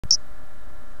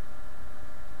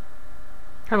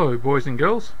Hello boys and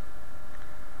girls,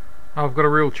 I've got a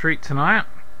real treat tonight.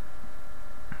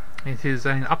 It is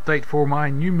an update for my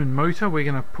Newman motor. We're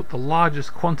going to put the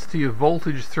largest quantity of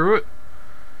voltage through it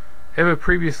ever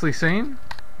previously seen,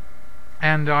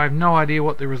 and I have no idea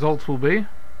what the results will be.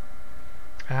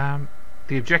 The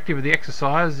objective of the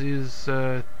exercise is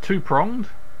two-pronged.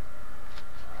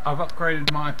 I've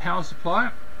upgraded my power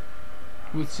supply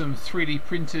with some 3D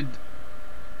printed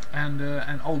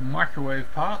and old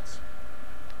microwave parts.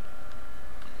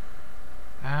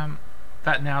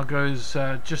 That now goes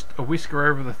just a whisker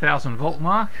over the 1000 volt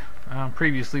mark.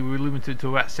 Previously we were limited to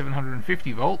about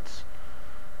 750 volts,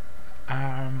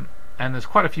 and there's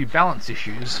quite a few balance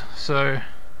issues, so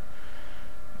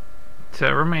it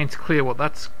remains clear what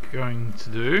that's going to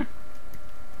do.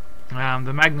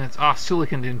 The magnets are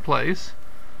siliconed in place,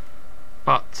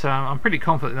 but I'm pretty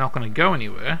confident they're not going to go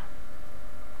anywhere.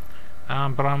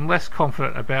 But I'm less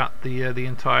confident about the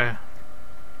entire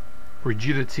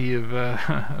rigidity of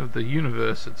the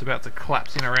universe. It's about to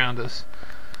collapse in around us.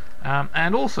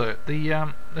 And also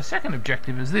the second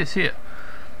objective is this here.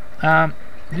 The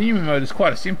Newman mode is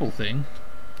quite a simple thing.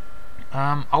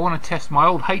 I want to test my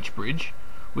old H bridge,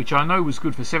 which I know was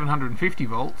good for 750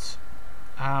 volts.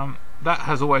 That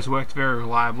has always worked very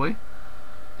reliably.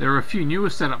 There are a few newer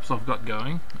setups I've got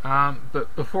going,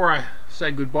 but before I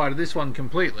say goodbye to this one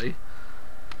completely,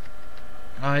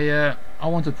 I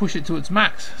want to push it to its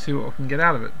max, see what I can get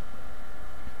out of it.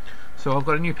 So I've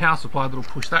got a new power supply that'll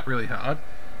push that really hard,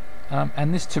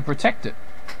 and this to protect it.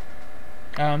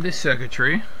 This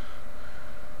circuitry,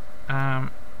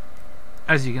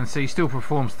 as you can see, still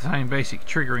performs the same basic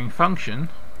triggering function.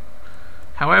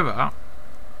 However,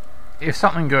 if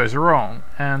something goes wrong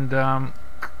and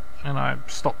I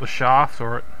stop the shaft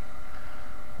or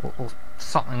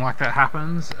something like that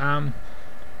happens,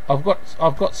 I've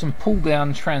got some pull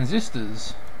down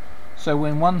transistors, so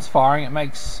when one's firing it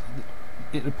makes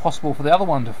it possible for the other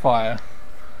one to fire,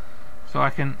 so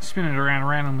I can spin it around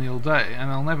randomly all day and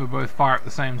they'll never both fire at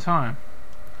the same time.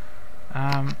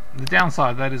 The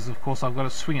downside of that is, of course, I've got to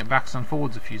swing it backwards and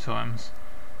forwards a few times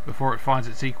before it finds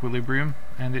its equilibrium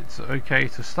and it's okay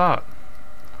to start.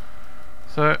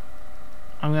 So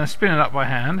I'm going to spin it up by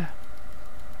hand.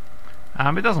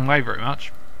 It doesn't weigh very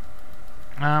much.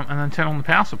 And then turn on the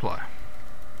power supply,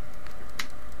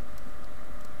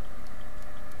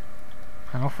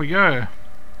 and off we go.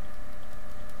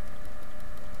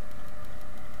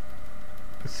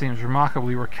 It seems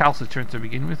remarkably recalcitrant to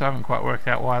begin with. I haven't quite worked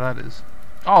out why that is.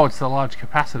 Oh, it's the large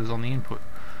capacitors on the input.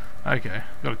 Okay,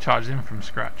 got to charge them from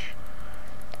scratch.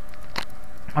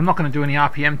 I'm not going to do any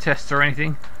RPM tests or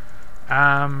anything.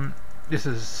 This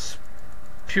is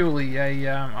purely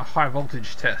a high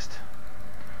voltage test.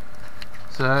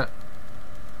 So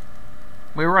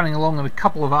we're running along at a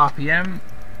couple of RPM,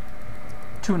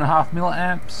 2.5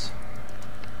 milliamps,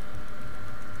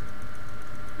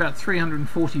 about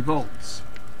 340 volts.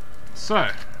 So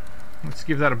let's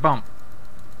give that a bump.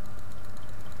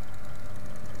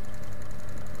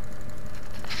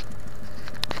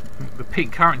 The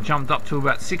peak current jumped up to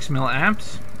about 6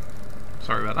 milliamps.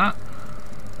 Sorry about that.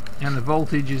 And the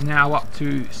voltage is now up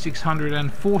to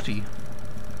 640.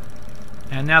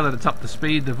 And now that it's up to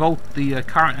speed, the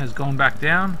current has gone back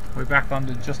down. We're back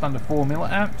under just under 4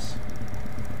 milliamps,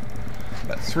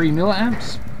 about 3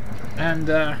 milliamps, and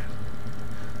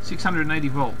 680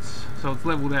 volts. So it's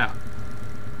leveled out.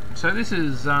 So this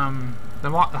is the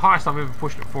highest I've ever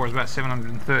pushed it for is about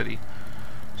 730.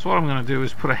 So what I'm going to do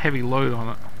is put a heavy load on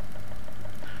it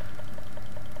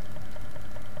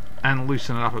and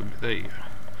loosen it up a bit. There you go.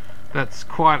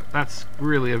 That's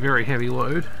really a very heavy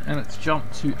load, and it's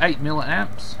jumped to 8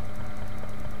 milliamps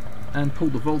and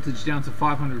pulled the voltage down to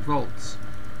 500 volts.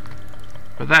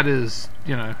 But that is,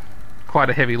 you know, quite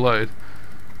a heavy load.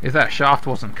 If that shaft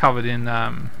wasn't covered in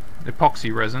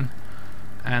epoxy resin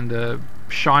and a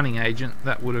shining agent,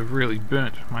 that would have really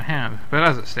burnt my hand. But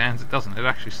as it stands, it doesn't. It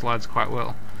actually slides quite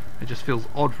well. It just feels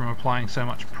odd from applying so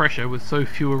much pressure with so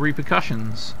few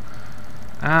repercussions.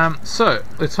 So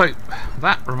let's hope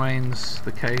that remains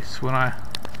the case when I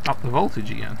up the voltage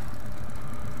again.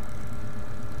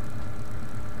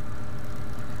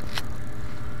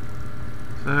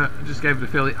 So I just gave it a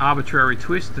fairly arbitrary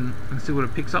twist and see what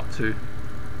it picks up to.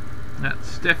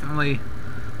 That's definitely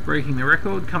breaking the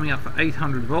record, coming up for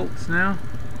 800 volts now.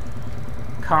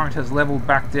 Current has leveled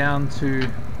back down to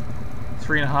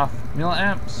 3.5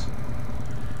 milliamps,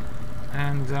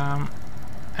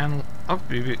 and I'll have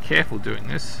to be a bit careful doing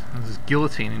this. There's this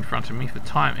guillotine in front of me for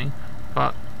timing,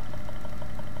 but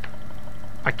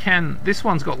I can. This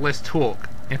one's got less torque.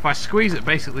 If I squeeze it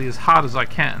basically as hard as I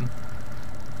can,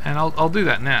 and I'll do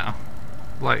that now,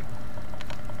 like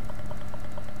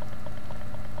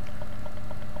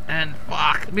And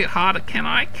fuck, a bit harder. Can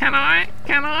I?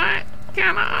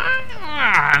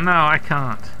 Ah, no, I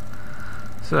can't.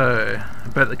 So,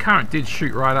 but the current did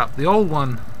shoot right up. The old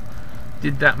one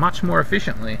did that much more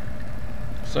efficiently.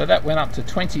 So that went up to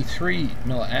 23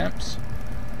 milliamps,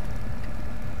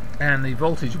 and the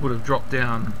voltage would have dropped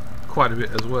down quite a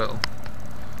bit as well.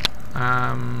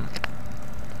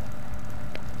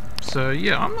 So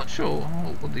yeah, I'm not sure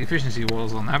what the efficiency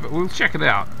was on that, but we'll check it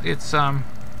out. It's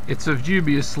of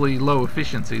dubiously low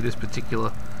efficiency, this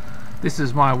particular. This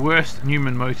is my worst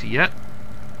Newman motor yet,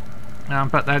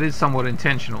 but that is somewhat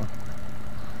intentional.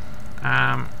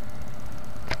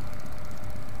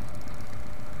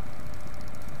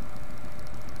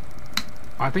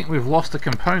 I think we've lost a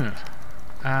component.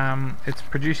 It's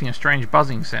producing a strange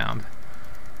buzzing sound.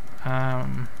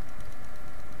 Yeah,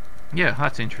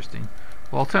 that's interesting.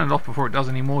 Well, I'll turn it off before it does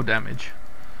any more damage.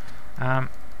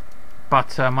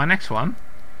 But my next one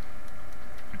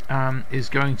is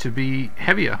going to be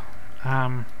heavier.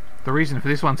 The reason for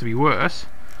this one to be worse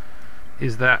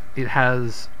is that it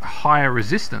has higher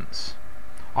resistance.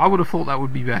 I would have thought that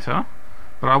would be better,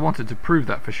 but I wanted to prove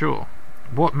that for sure.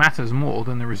 What matters more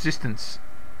than the resistance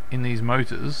in these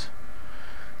motors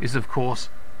is, of course,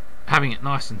 having it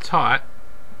nice and tight,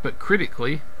 but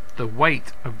critically, the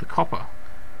weight of the copper.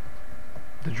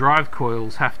 The drive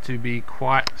coils have to be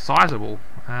quite sizable.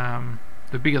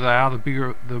 The bigger they are,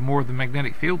 the more of the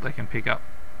magnetic field they can pick up.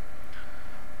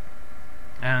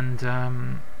 And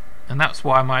that's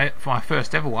why my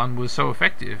first ever one was so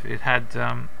effective. It had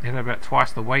about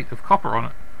twice the weight of copper on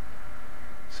it.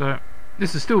 So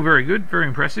this is still very good, very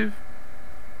impressive.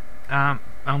 I'm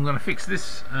going to fix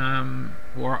this,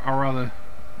 or rather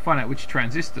find out which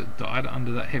transistor died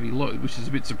under that heavy load, which is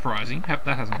a bit surprising. That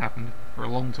hasn't happened for a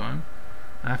long time.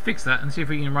 Fix that and see if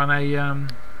we can run a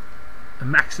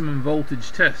maximum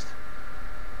voltage test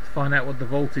to find out what the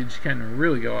voltage can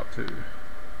really go up to.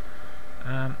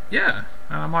 Yeah,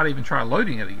 I might even try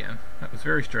loading it again. That was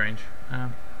very strange.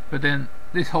 But then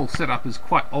this whole setup is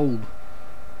quite old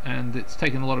and it's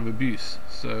taken a lot of abuse,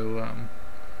 so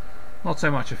not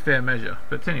so much a fair measure.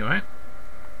 But anyway,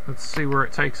 let's see where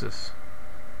it takes us.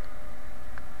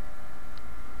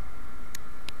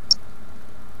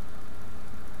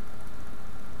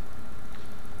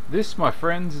 This, my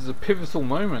friends, is a pivotal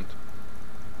moment.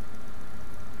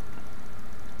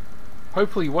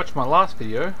 Hopefully you watched my last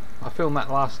video. I filmed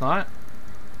that last night.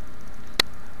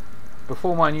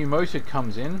 Before my new motor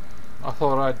comes in, I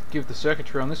thought I'd give the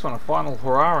circuitry on this one a final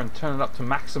hurrah and turn it up to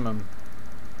maximum.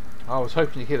 I was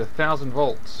hoping to hit 1,000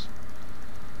 volts.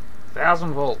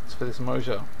 1,000 volts for this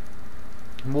motor.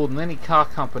 More than any car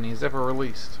company has ever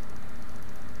released.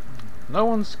 No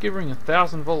one's giving a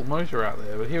 1,000 volt motor out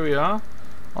there, but here we are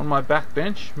on my back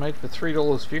bench, made for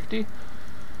 $3.50.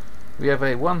 We have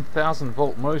a 1,000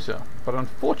 volt motor, but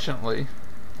unfortunately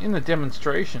in the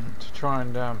demonstration to try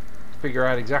and figure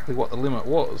out exactly what the limit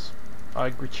was,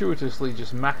 I gratuitously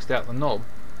just maxed out the knob,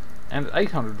 and at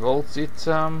 800 volts it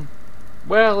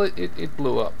well, it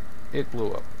blew up. It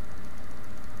blew up.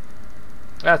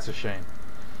 That's a shame.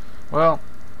 Well,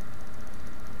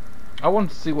 I wanted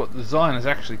to see what the design is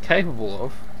actually capable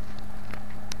of,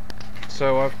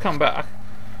 so I've come back.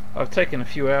 I've taken a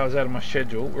few hours out of my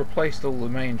schedule, replaced all the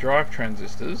main drive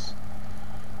transistors.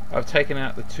 I've taken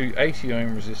out the two 80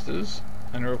 ohm resistors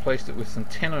and replaced it with some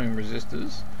 10 ohm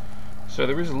resistors. So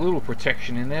there is a little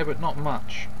protection in there, but not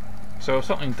much. So if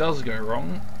something does go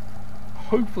wrong,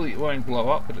 hopefully it won't blow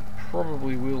up, but it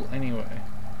probably will anyway.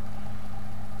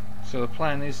 So the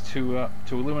plan is to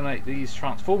eliminate these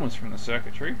transformers from the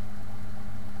circuitry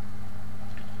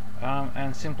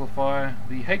and simplify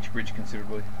the H-bridge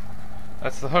considerably.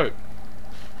 That's the hope.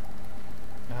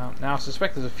 Now I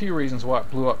suspect there's a few reasons why it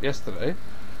blew up yesterday,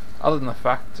 other than the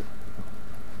fact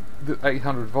that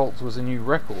 800 volts was a new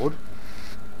record.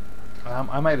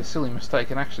 I made a silly mistake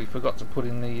and actually forgot to put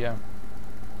in the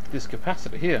this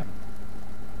capacitor here,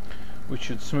 which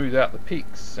should smooth out the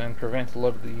peaks and prevent a lot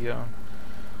of the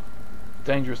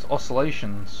dangerous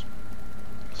oscillations.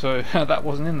 So that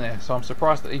wasn't in there, so I'm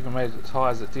surprised that it even made it as high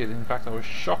as it did. In fact, I was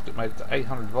shocked it made it to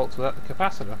 800 volts without the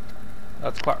capacitor.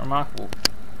 That's quite remarkable.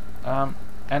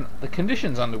 And the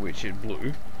conditions under which it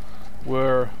blew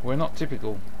were not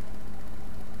typical.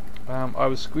 I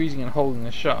was squeezing and holding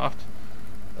the shaft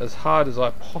as hard as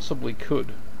I possibly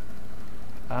could,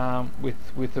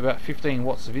 with about 15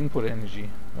 watts of input energy,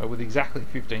 with exactly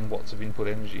 15 watts of input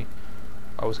energy.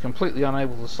 I was completely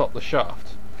unable to stop the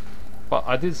shaft, but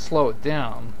I did slow it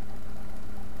down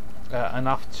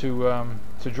enough to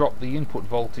drop the input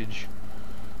voltage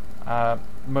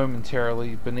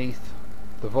momentarily beneath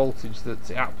the voltage that's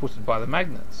outputted by the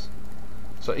magnets.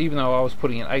 So even though I was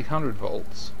putting in 800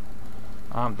 volts,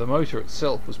 the motor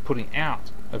itself was putting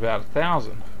out about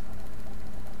 1,000.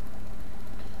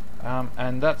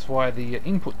 And that's why the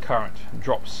input current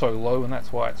drops so low, and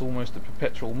that's why it's almost a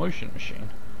perpetual motion machine.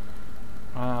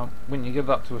 When you get it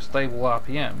up to a stable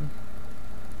RPM,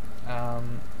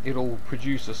 it'll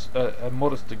produce a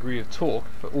modest degree of torque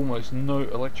for almost no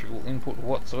electrical input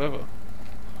whatsoever.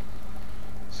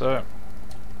 So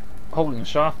holding the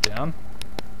shaft down,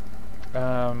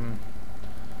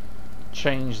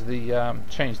 change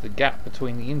the gap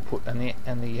between the input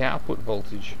and the output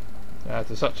voltage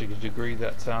to such a degree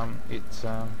that it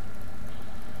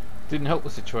didn't help the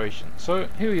situation. So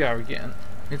here we are again.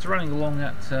 It's running along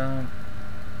at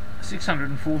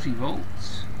 640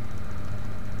 volts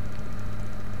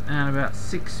and about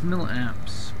 6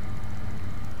 milliamps.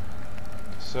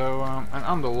 So and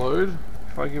under load,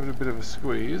 if I give it a bit of a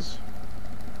squeeze,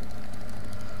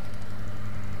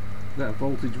 that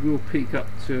voltage will peak up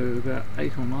to about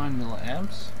 8 or 9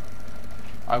 milliamps.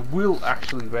 I will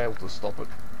actually be able to stop it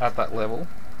at that level,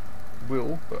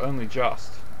 but only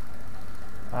just.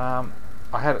 I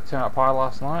had it turn up high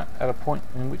last night at a point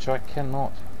in which I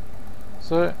cannot.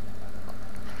 So,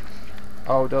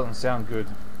 oh, it doesn't sound good.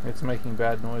 It's making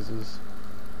bad noises.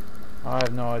 I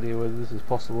have no idea whether this is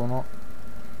possible or not.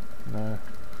 No,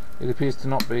 it appears to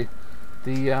not be.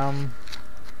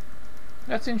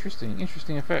 That's interesting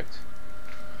effect.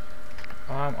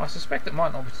 I suspect it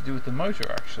might not be to do with the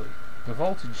motor actually. The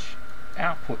voltage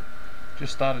output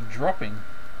just started dropping,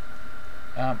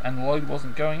 and the load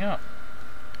wasn't going up.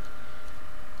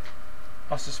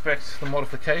 I suspect the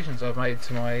modifications I've made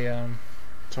to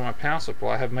my power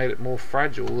supply have made it more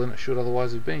fragile than it should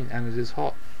otherwise have been, and it is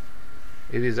hot.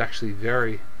 It is actually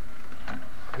very,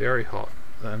 very hot,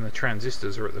 and the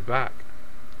transistors are at the back.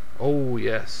 Oh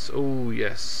yes,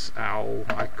 ow,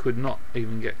 I could not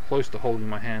even get close to holding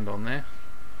my hand on there.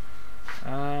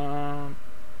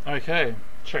 Okay,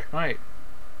 checkmate.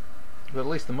 But at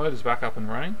least the motor's back up and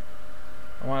running.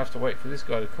 I might have to wait for this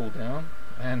guy to cool down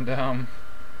and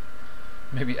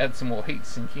maybe add some more heat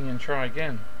sinking and try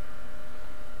again.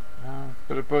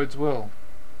 But it bodes well.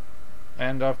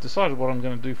 And I've decided what I'm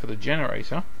going to do for the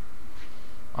generator.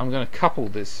 I'm going to couple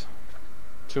this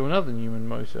to another Newman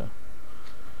motor.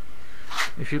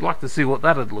 If you'd like to see what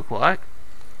that'd look like,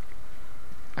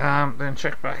 then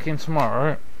check back in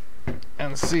tomorrow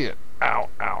and see it. Ow,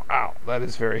 ow, ow. That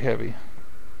is very heavy.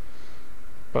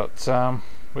 But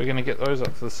we're going to get those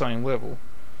up to the same level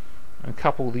and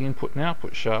couple the input and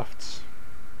output shafts.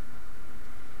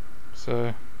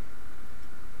 So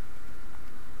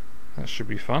that should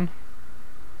be fun.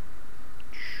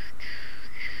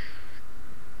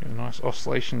 Get a nice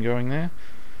oscillation going there.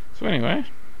 So anyway,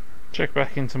 check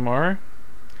back in tomorrow.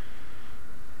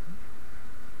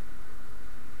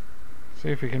 See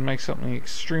if we can make something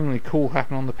extremely cool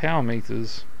happen on the power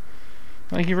meters.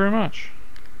 Thank you very much.